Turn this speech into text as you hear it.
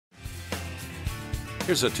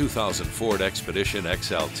Here's a 2000 Ford Expedition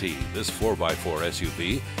XLT. This 4x4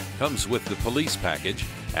 SUV comes with the police package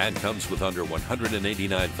and comes with under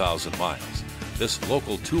 189,000 miles. This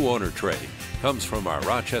local two-owner trade comes from our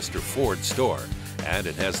Rochester Ford store, and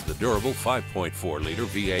it has the durable 5.4-liter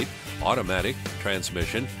V8 automatic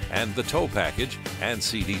transmission and the tow package and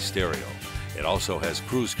CD stereo. It also has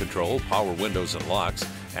cruise control, power windows and locks,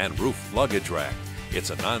 and roof luggage rack. It's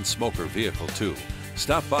a non-smoker vehicle too.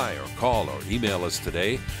 Stop by or call or email us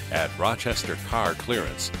today at Rochester Car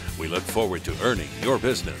Clearance. We look forward to earning your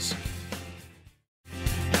business.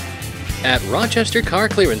 At Rochester Car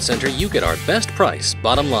Clearance Center, you get our best price,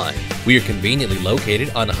 bottom line. We are conveniently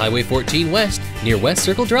located on Highway 14 West near West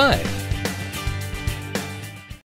Circle Drive.